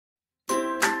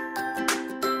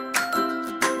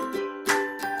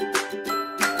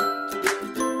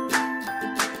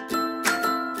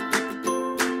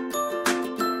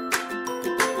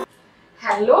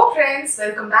Hello friends,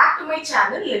 welcome back to my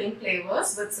channel Living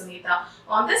Flavors with Sunita.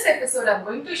 On this episode, I'm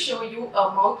going to show you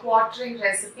a mouth-watering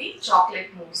recipe, chocolate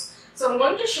mousse. So I'm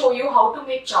going to show you how to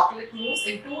make chocolate mousse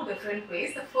in two different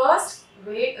ways. The first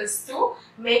way is to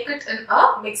make it in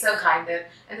a mixer grinder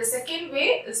and the second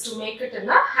way is to make it in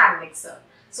a hand mixer.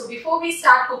 So before we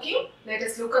start cooking, let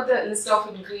us look at the list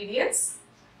of ingredients.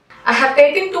 I have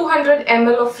taken 200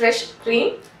 ml of fresh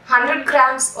cream, 100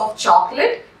 grams of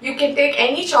chocolate. You can take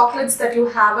any chocolates that you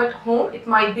have at home. It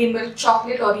might be milk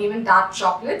chocolate or even dark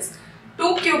chocolates.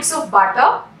 2 cubes of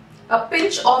butter, a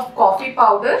pinch of coffee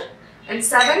powder and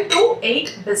 7 to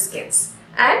 8 biscuits.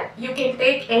 And you can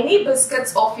take any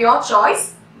biscuits of your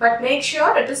choice, but make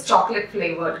sure it is chocolate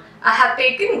flavored. I have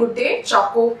taken Good Day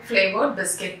Choco flavored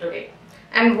biscuit today.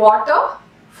 And water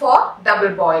for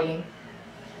double boiling.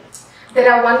 There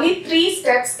are only 3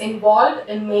 steps involved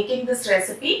in making this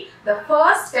recipe. The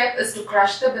first step is to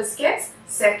crush the biscuits,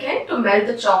 second to melt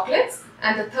the chocolates,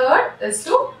 and the third is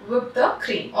to whip the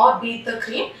cream or beat the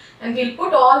cream. And we'll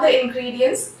put all the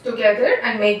ingredients together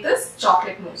and make this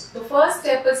chocolate mousse. The first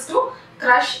step is to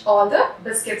crush all the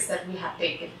biscuits that we have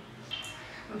taken.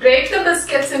 Break the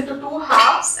biscuits into 2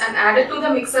 halves and add it to the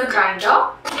mixer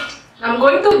grinder. I'm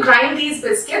going to grind these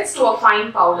biscuits to a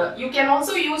fine powder. You can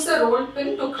also use a roll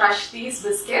pin to crush these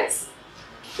biscuits.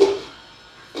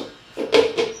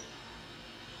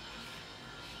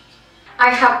 I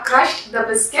have crushed the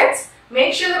biscuits.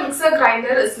 Make sure the mixer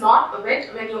grinder is not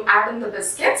wet when you add in the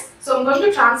biscuits. So I'm going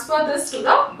to transfer this to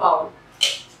the bowl.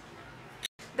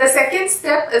 The second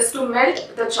step is to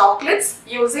melt the chocolates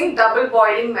using double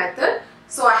boiling method.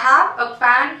 So I have a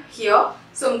pan here.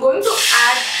 So I'm going to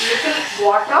add little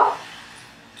water.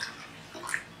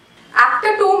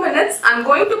 After 2 minutes, I am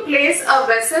going to place a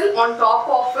vessel on top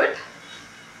of it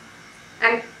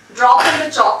and drop in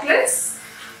the chocolates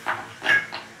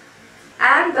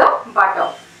and the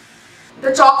butter.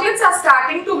 The chocolates are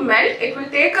starting to melt. It will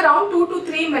take around 2 to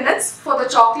 3 minutes for the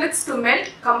chocolates to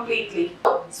melt completely.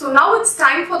 So now it's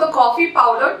time for the coffee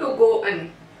powder to go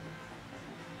in.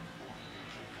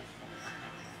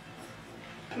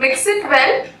 Mix it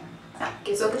well.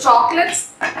 Okay, so the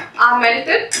chocolates are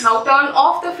melted. Now turn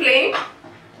off the flame.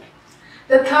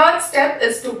 The third step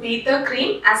is to beat the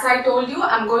cream. As I told you,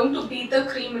 I'm going to beat the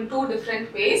cream in 2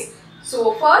 different ways.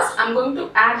 So first, I'm going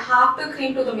to add half the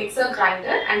cream to the mixer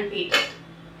grinder and beat it.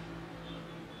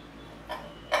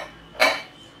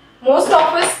 Most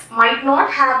of us might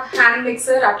not have hand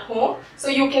mixer at home, so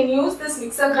you can use this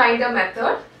mixer grinder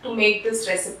method to make this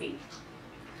recipe.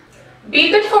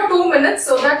 Beat it for 2 minutes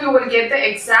so that you will get the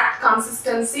exact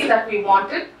consistency that we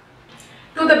wanted.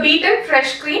 To the beaten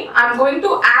fresh cream, I am going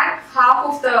to add half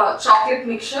of the chocolate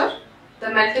mixture,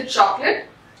 the melted chocolate.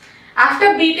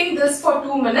 After beating this for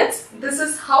 2 minutes, this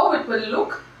is how it will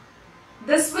look.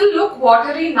 This will look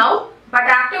watery now, but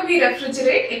after we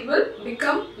refrigerate, it will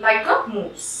become like a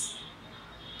mousse.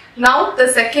 Now the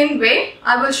second way,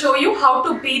 I will show you how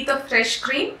to beat the fresh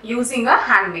cream using a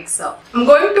hand mixer. I'm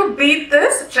going to beat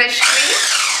this fresh cream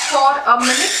for a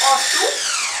minute or 2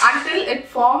 until it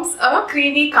forms a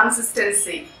creamy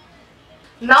consistency.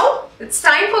 Now it's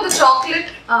time for the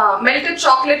chocolate, melted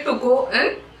chocolate to go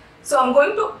in. So I'm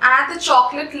going to add the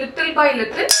chocolate little by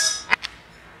little.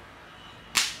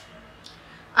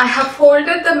 I have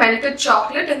folded the melted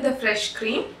chocolate in the fresh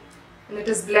cream and it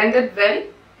is blended well.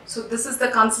 So this is the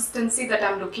consistency that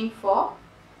I am looking for.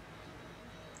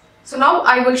 So now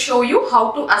I will show you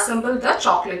how to assemble the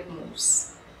chocolate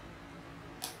mousse.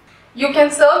 You can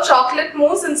serve chocolate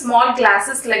mousse in small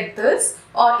glasses like this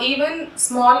or even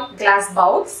small glass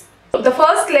bowls. The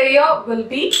first layer will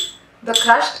be the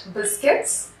crushed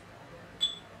biscuits.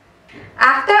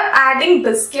 After adding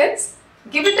biscuits,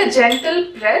 give it a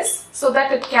gentle press so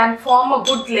that it can form a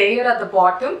good layer at the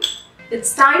bottom.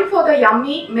 It's time for the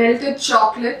yummy melted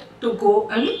chocolate to go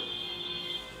in.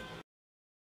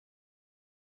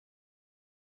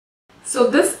 So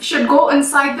this should go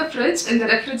inside the fridge in the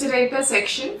refrigerator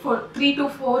section for 3 to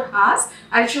 4 hours.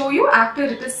 I'll show you after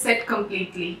it is set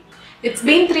completely. It's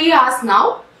been 3 hours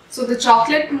now. So the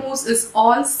chocolate mousse is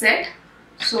all set.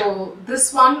 So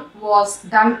this one was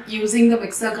done using the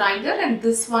mixer grinder and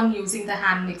this one using the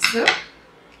hand mixer.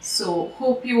 So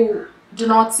hope you do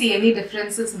not see any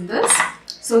differences in this.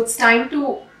 So it's time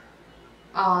to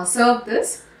serve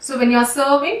this. So when you are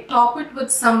serving, top it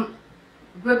with some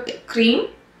whipped cream.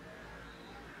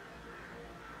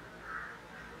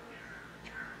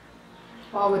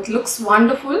 Wow, it looks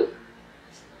wonderful.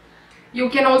 You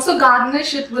can also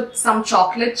garnish it with some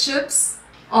chocolate chips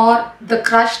or the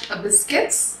crushed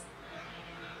biscuits,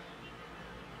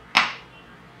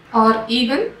 or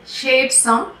even shade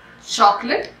some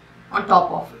chocolate on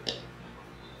top of it.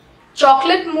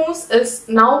 Chocolate mousse is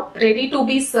now ready to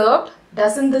be served.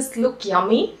 Doesn't this look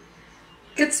yummy?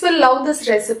 Kids will love this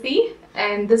recipe,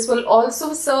 and this will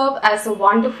also serve as a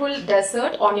wonderful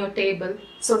dessert on your table.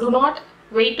 So do not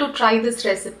wait to try this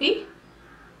recipe.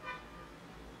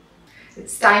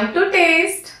 It's time to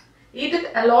taste. Eat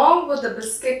it along with the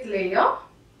biscuit layer.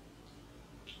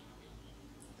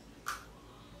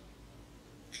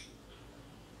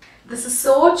 This is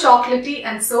so chocolatey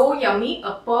and so yummy,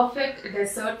 a perfect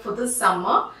dessert for this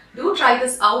summer. Do try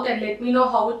this out and let me know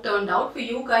how it turned out for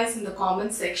you guys in the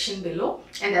comment section below.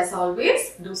 And as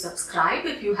always, do subscribe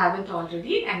if you haven't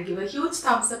already and give a huge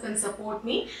thumbs up and support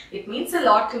me. It means a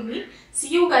lot to me. See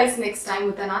you guys next time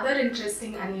with another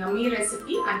interesting and yummy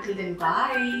recipe. Until then,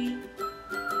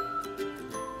 bye.